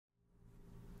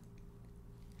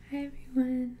Hi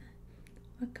everyone,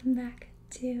 welcome back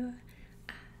to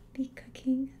the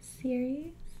cooking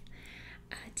series.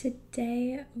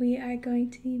 Today we are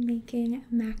going to be making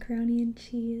macaroni and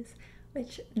cheese,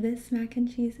 which this mac and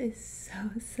cheese is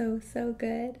so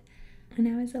good. When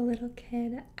I was a little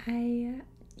kid, I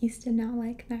used to not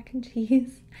like mac and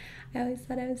cheese. I always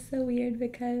thought I was so weird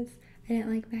because I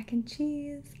didn't like mac and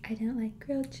cheese, I didn't like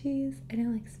grilled cheese, I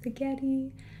didn't like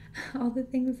spaghetti, all the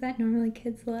things that normally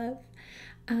kids love.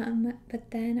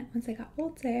 But then once I got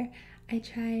older, I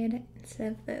tried,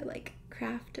 instead of the like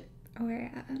craft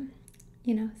or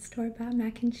store-bought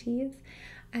mac and cheese,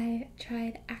 I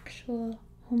tried actual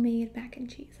homemade mac and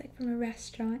cheese, like from a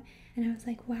restaurant, and I was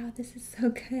like, wow, this is so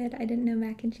good. I didn't know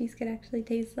mac and cheese could actually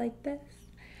taste like this.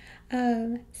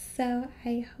 So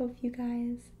I hope you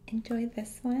guys enjoy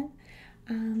this one.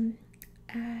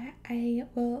 I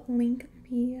will link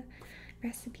the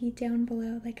recipe down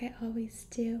below like I always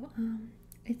do.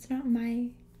 It's not my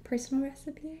personal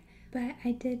recipe, but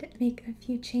I did make a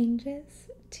few changes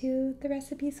to the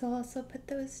recipe, so I'll also put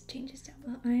those changes down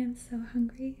below. I am so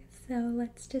hungry, so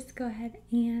let's just go ahead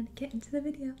and get into the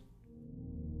video.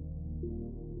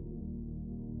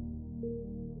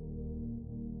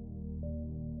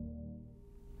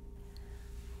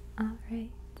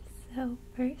 Alright, so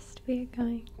first we are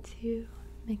going to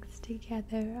mix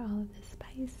together all of the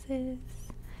spices,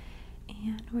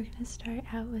 and we're going to start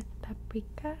out with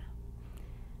paprika,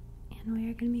 and we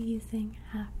are going to be using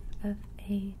half of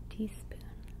a teaspoon.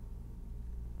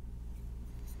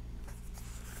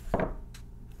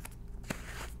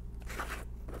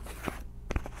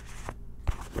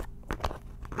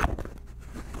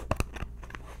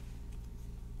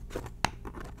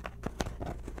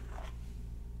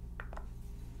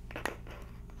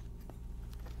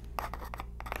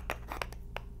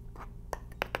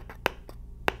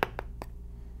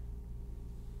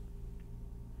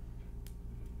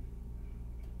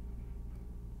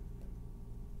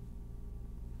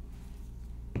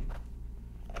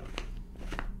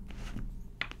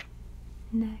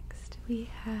 Next, we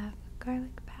have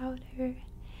garlic powder,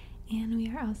 and we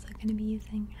are also going to be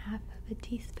using half of a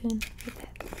teaspoon for this.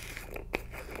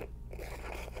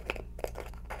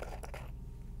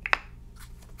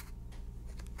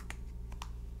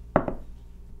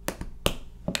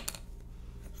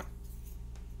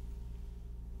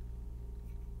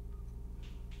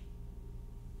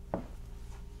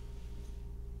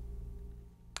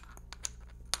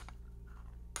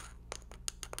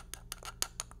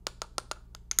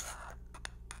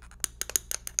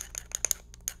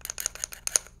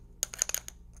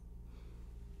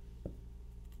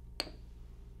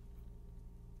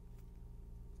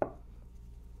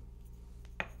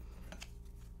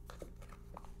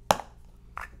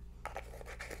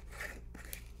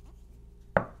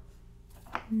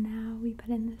 Now we put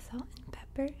in the salt and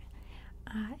pepper,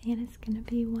 and it's going to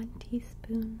be 1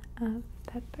 teaspoon of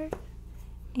pepper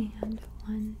and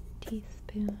 1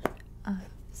 teaspoon of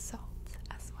salt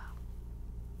as well.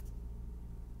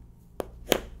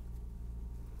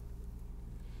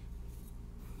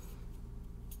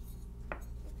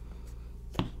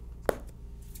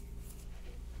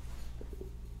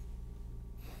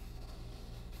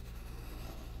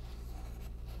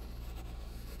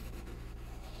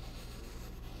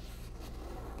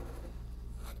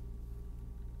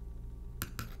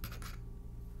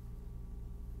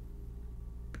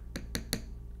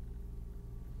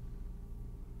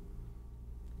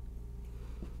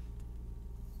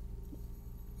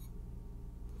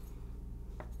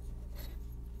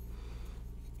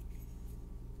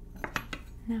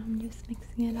 Now I'm just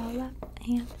mixing it all up,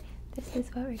 and this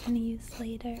is what we're going to use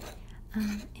later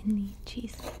in the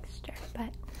cheese mixture,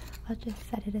 but I'll just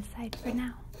set it aside for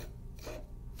now.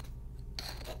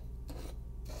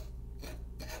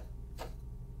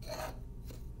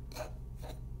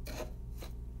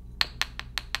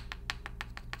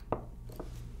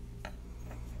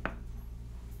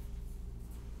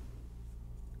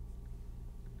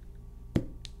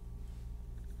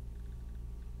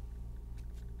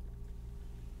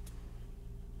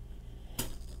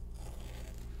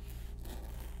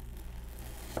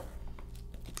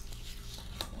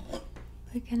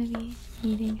 We're going to be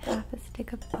needing half a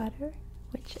stick of butter,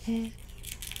 which is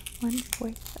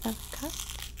 1/4 of a cup,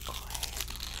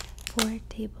 or 4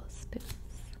 tablespoons.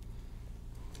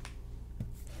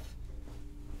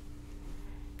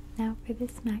 Now for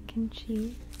this mac and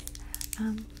cheese,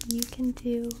 you can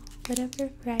do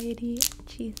whatever variety of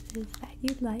cheeses that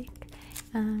you like.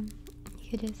 You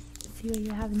could just see what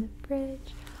you have in the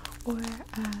fridge, or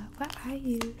what I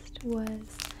used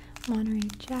was Monterey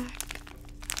Jack,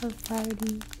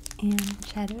 Havarti, and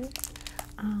cheddar.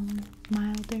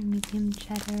 mild or medium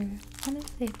cheddar.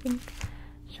 Honestly, I think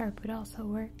sharp would also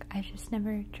work. I've just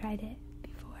never tried it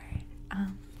before.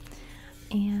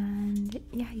 And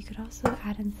yeah, you could also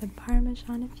add in some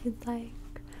Parmesan if you'd like.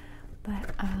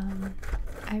 But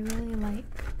I really like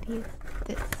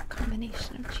this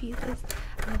combination of cheeses.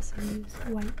 I also use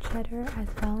white cheddar as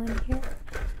well in here,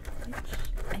 which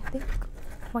I think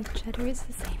white cheddar is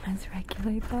the same as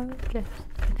regular though, just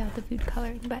without the food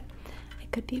coloring, but I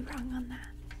could be wrong on that.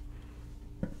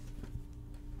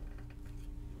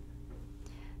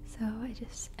 So I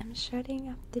just am shredding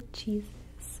up the cheeses.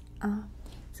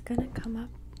 It's gonna come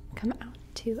out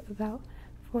to about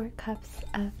 4 cups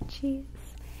of cheese,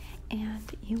 and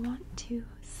you want to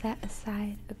set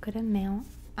aside a good amount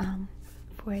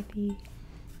for the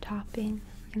topping.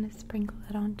 We're gonna sprinkle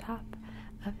it on top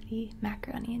of the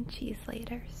macaroni and cheese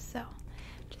later, so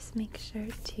just make sure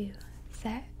to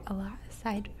set a lot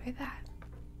aside for that.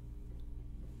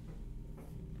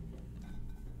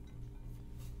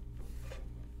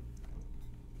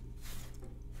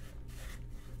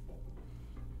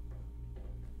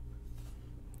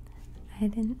 I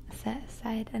didn't set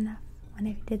aside enough when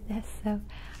I did this, so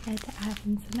I had to add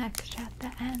in some extra at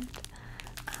the end.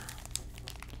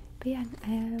 But yeah, I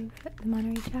have the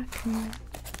Monterey Jack and the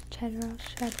cheddar all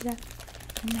shredded up,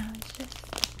 and now it's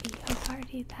just the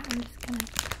Havarti that I'm just gonna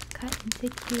cut into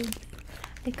cubes.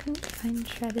 I couldn't find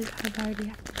shredded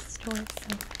Havarti at the store,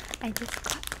 so I just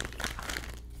got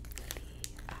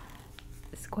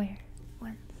the square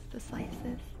ones, the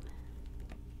slices.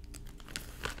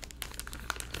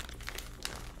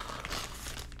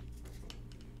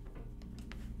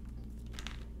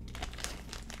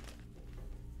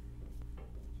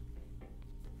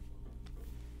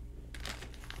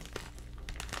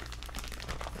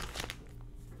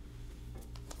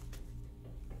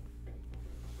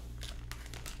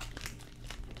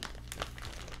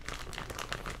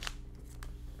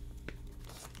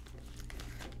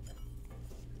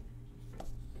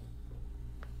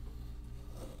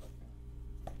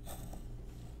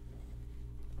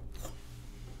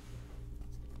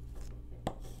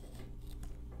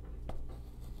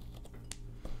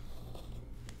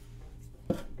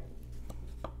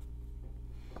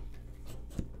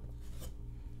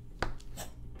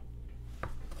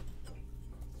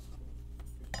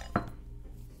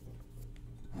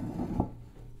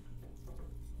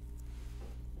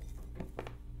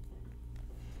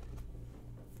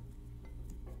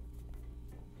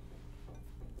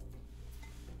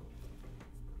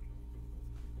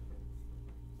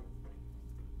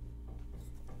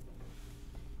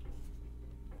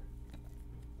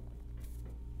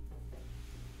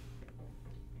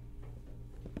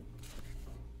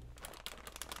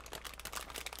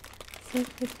 So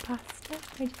for the pasta,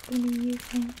 we're just going to be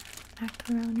using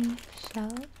macaroni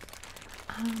shells.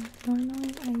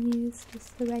 Normally I use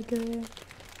just the regular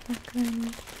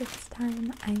macaroni. This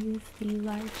time I use the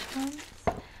large ones.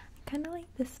 I kind of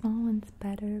like the small ones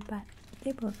better, but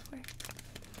they both work.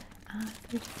 So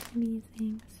we're just going to be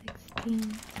using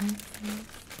 16 ounces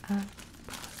of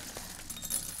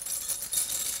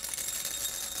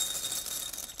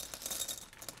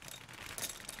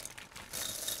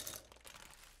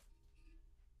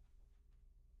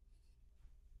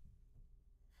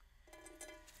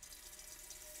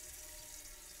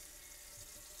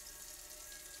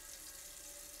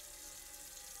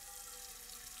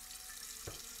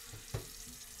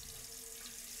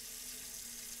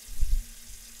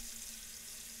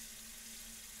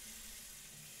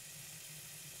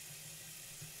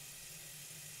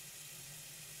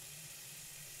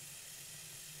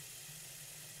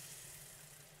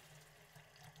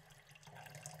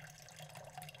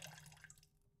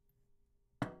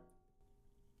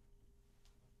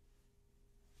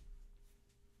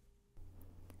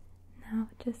Now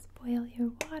just boil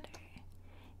your water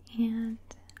and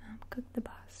cook the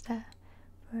pasta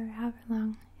for however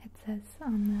long it says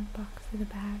on the box of the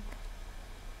bag.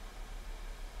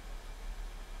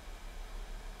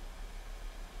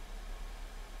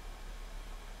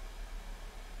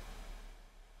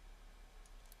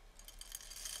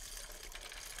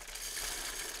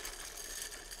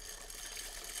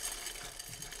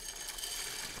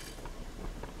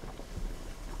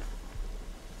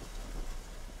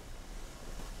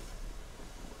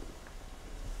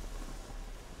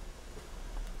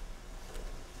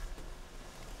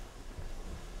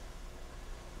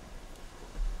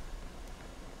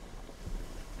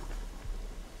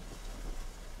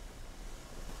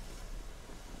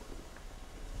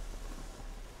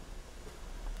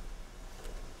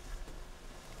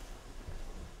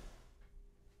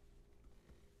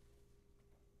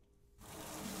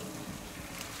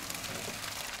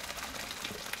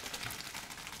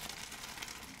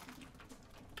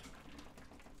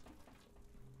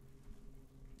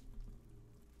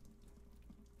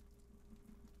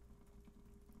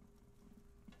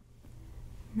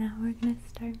 now we're going to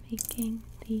start making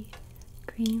the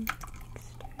cream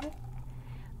mixture,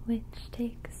 which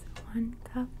takes 1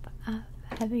 cup of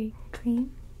heavy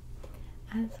cream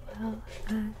as well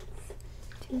as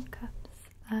 2 cups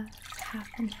of half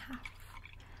and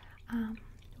half,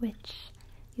 which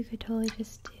you could totally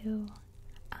just do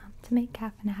to make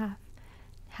half and half,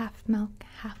 half milk,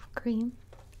 half cream,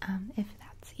 if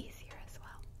that's easier as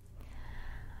well.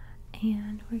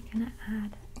 And we're gonna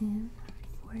add in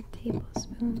 4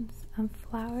 tablespoons of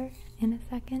flour in a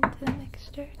second to the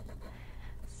mixture.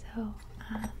 So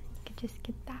you can just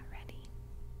get that ready.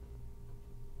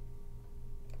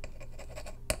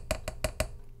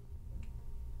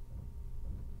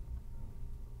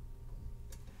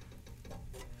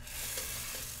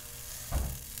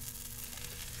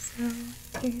 So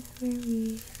here's where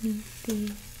we need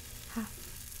the half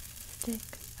stick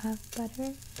of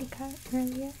butter we cut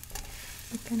earlier.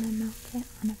 We're gonna melt it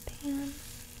on a pan,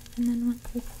 and then once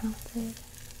it's melted,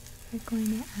 we're going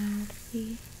to add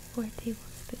the 4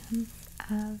 tablespoons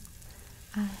of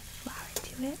flour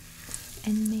to it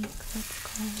and make what's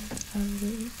called a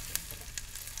roux.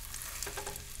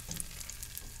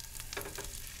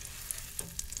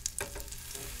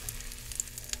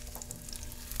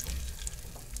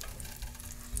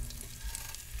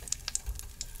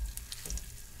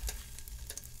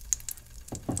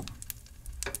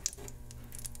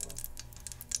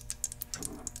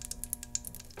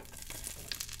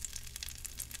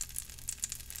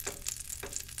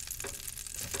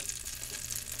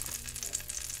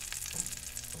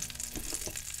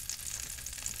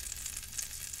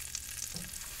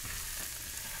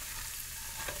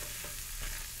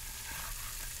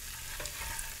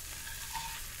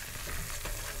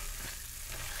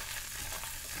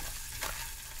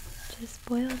 Just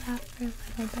boil that for a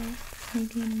little bit,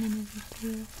 maybe a minute or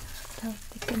 2, till it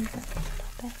thickens up a little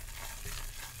bit.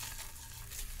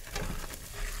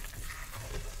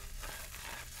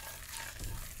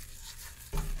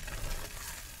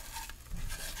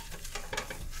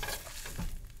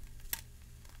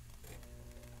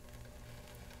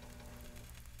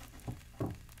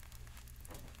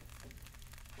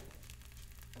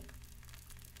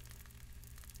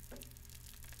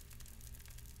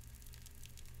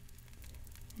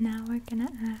 Now we're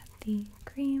gonna add the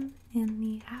cream and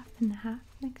the half and half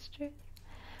mixture.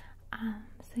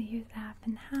 So here's the half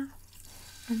and half,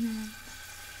 and then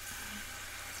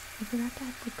I forgot to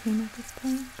add the cream at this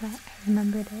point, but I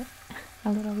remembered it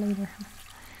a little later on.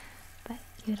 But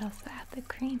you would also add the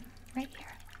cream right here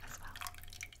as well.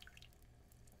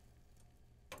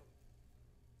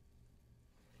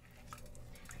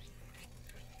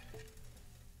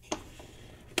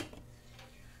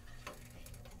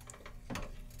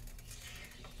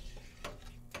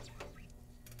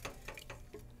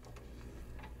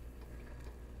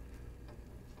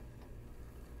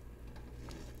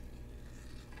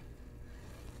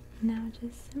 Now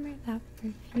just simmer that for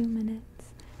a few minutes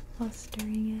while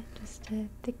stirring it just to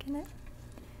thicken it.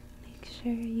 Make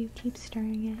sure you keep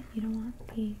stirring it. You don't want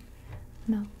the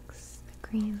milks, the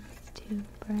creams to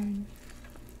burn.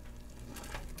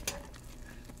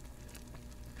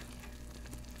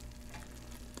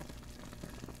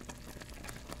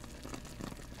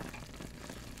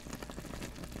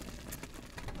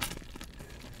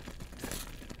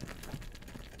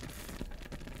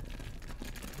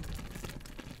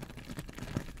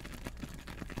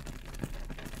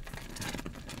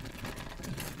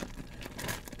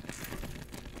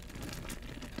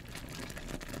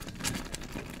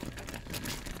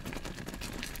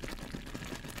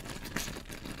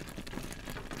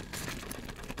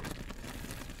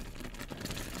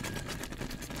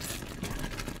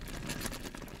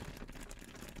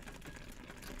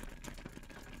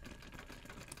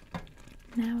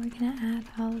 Now we're going to add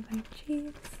all of our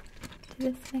cheese to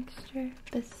this mixture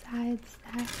besides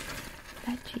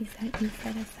that cheese that you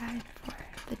set aside for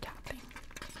the topping.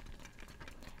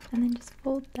 And then just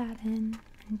fold that in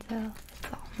until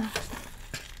it's all melted.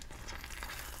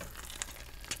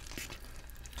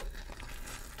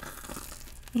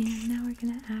 And now we're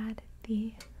going to add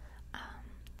the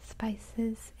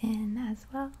spices in as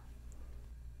well.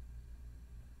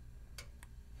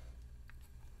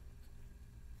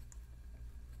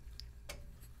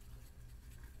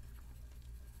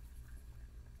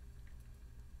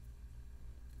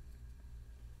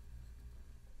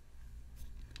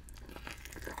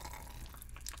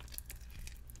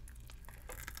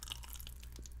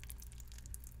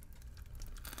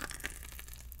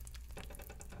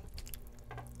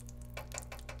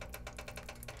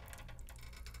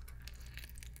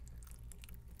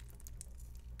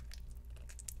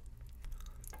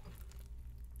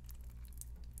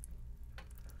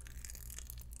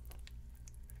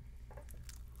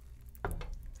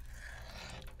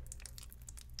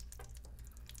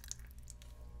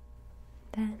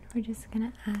 we're just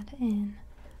gonna add in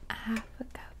a half a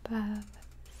cup of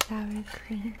sour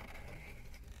cream.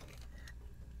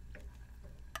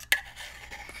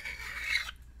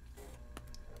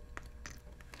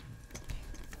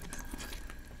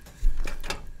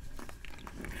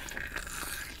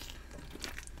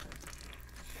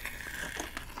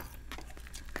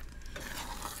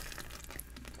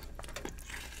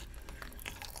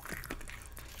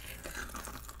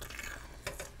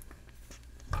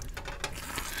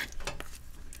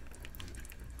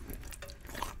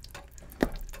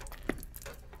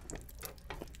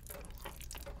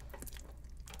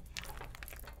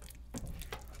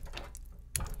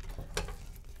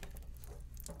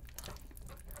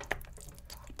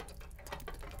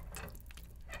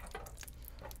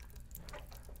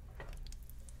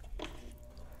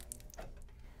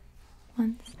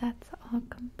 Once that's all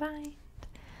combined,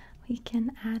 we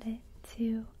can add it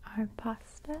to our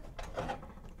pasta,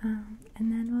 and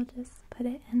then we'll just put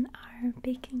it in our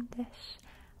baking dish.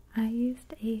 I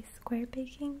used a square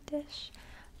baking dish,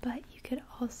 but you could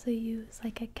also use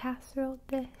like a casserole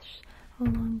dish, a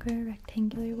longer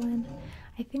rectangular one.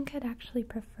 I think I'd actually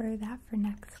prefer that for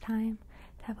next time,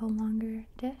 to have a longer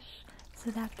dish so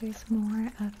that there's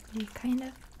more of the kind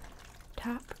of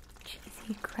top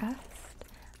cheesy crust.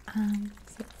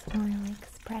 So it's more like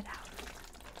spread out.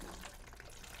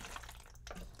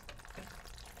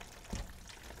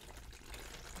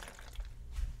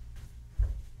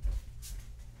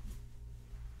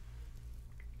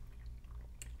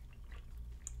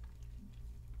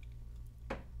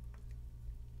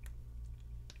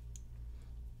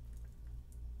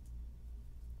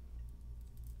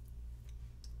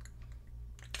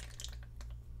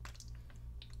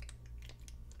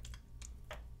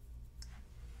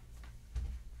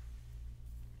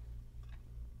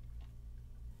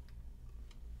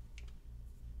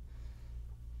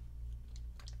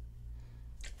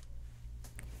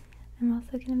 I'm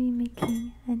also going to be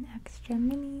making an extra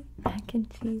mini mac and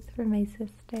cheese for my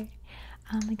sister.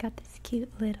 I got this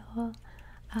cute little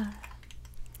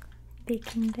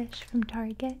baking dish from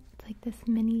Target. It's like this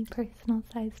mini personal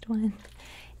sized one,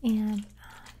 and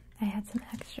I had some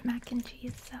extra mac and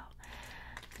cheese, so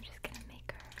I'm just going to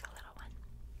make her a little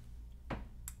one.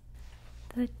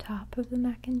 The top of the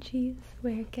mac and cheese,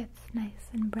 where it gets nice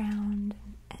and browned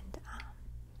and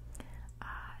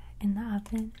in the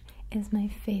oven, is my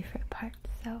favorite part,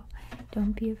 so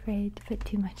don't be afraid to put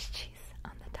too much cheese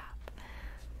on the top.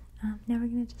 Now we're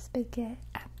going to just bake it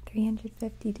at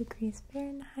 350 degrees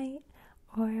Fahrenheit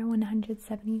or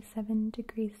 177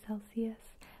 degrees Celsius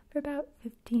for about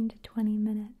 15 to 20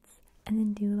 minutes, and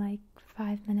then do like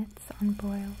 5 minutes on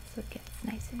broil so it gets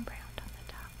nice and browned on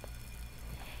the top.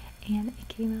 And it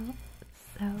came out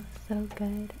so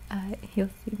good. You'll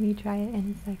see me try it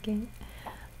in a second,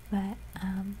 but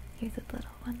here's what the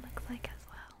little one looks like as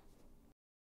well.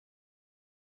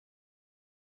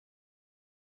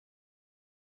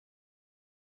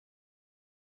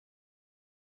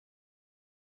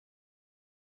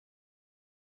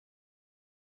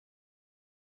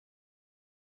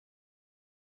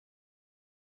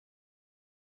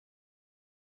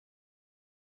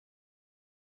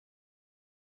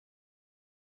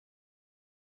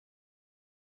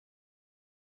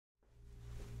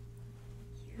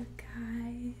 You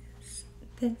guys,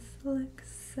 this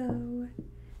looks so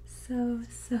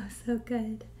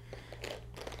good.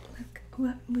 Look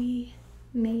what we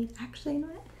made. Actually, you know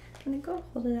what? I'm gonna go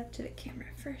hold it up to the camera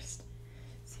first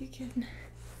so you can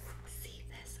see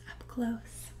this up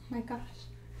close. Oh my gosh.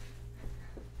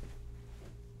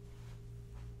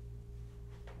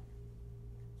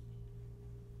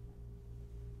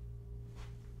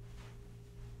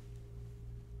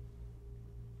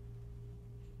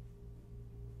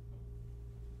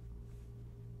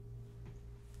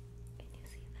 Can you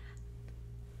see that?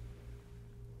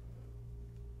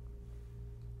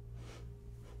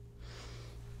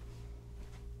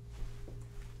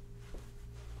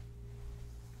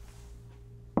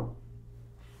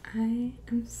 I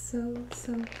am so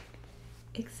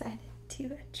excited to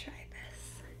try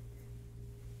this.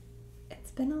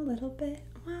 It's been a little bit,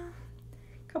 well,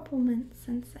 a couple months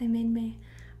since I made my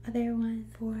other one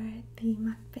for the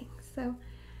mukbang, so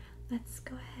let's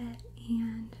go ahead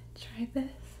and try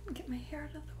this and get my hair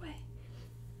out of the way.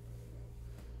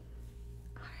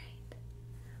 Alright,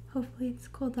 hopefully it's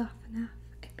cooled off enough.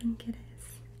 I think it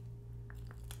is.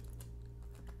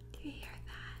 Do you hear that?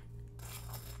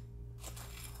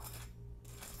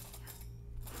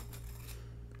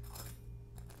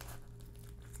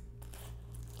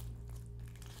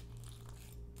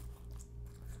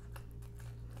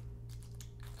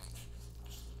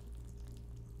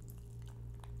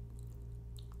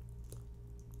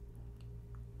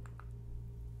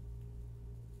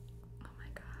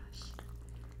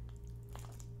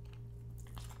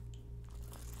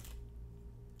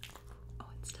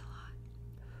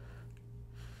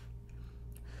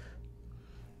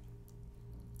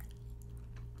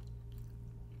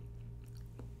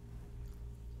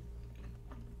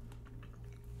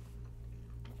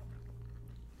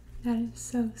 That is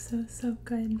so, so, so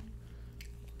good.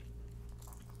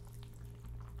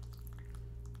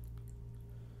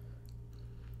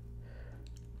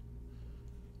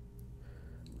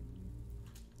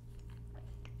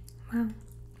 Wow.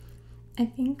 I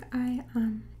think I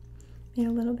made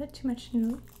a little bit too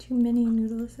many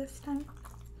noodles this time.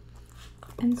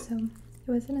 And so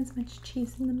there wasn't as much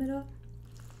cheese in the middle.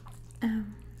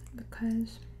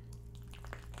 Because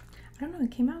I don't know,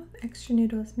 it came out with extra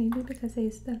noodles, maybe because I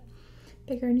used the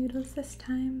bigger noodles this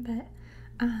time, but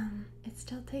it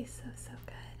still tastes so, so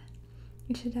good.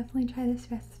 You should definitely try this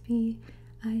recipe.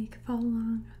 You can follow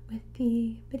along with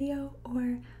the video,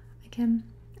 or again,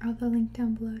 I'll have the link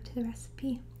down below to the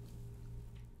recipe.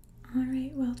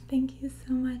 Alright, well, thank you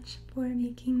so much for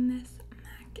making this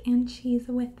mac and cheese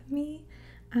with me.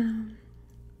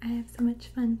 I have so much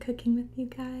fun cooking with you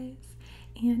guys.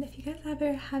 And if you guys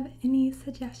ever have any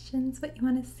suggestions, what you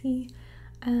want to see,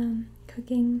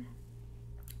 cooking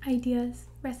ideas,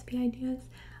 recipe ideas,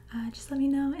 just let me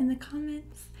know in the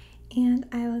comments, and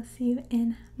I will see you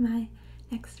in my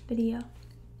next video.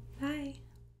 Bye!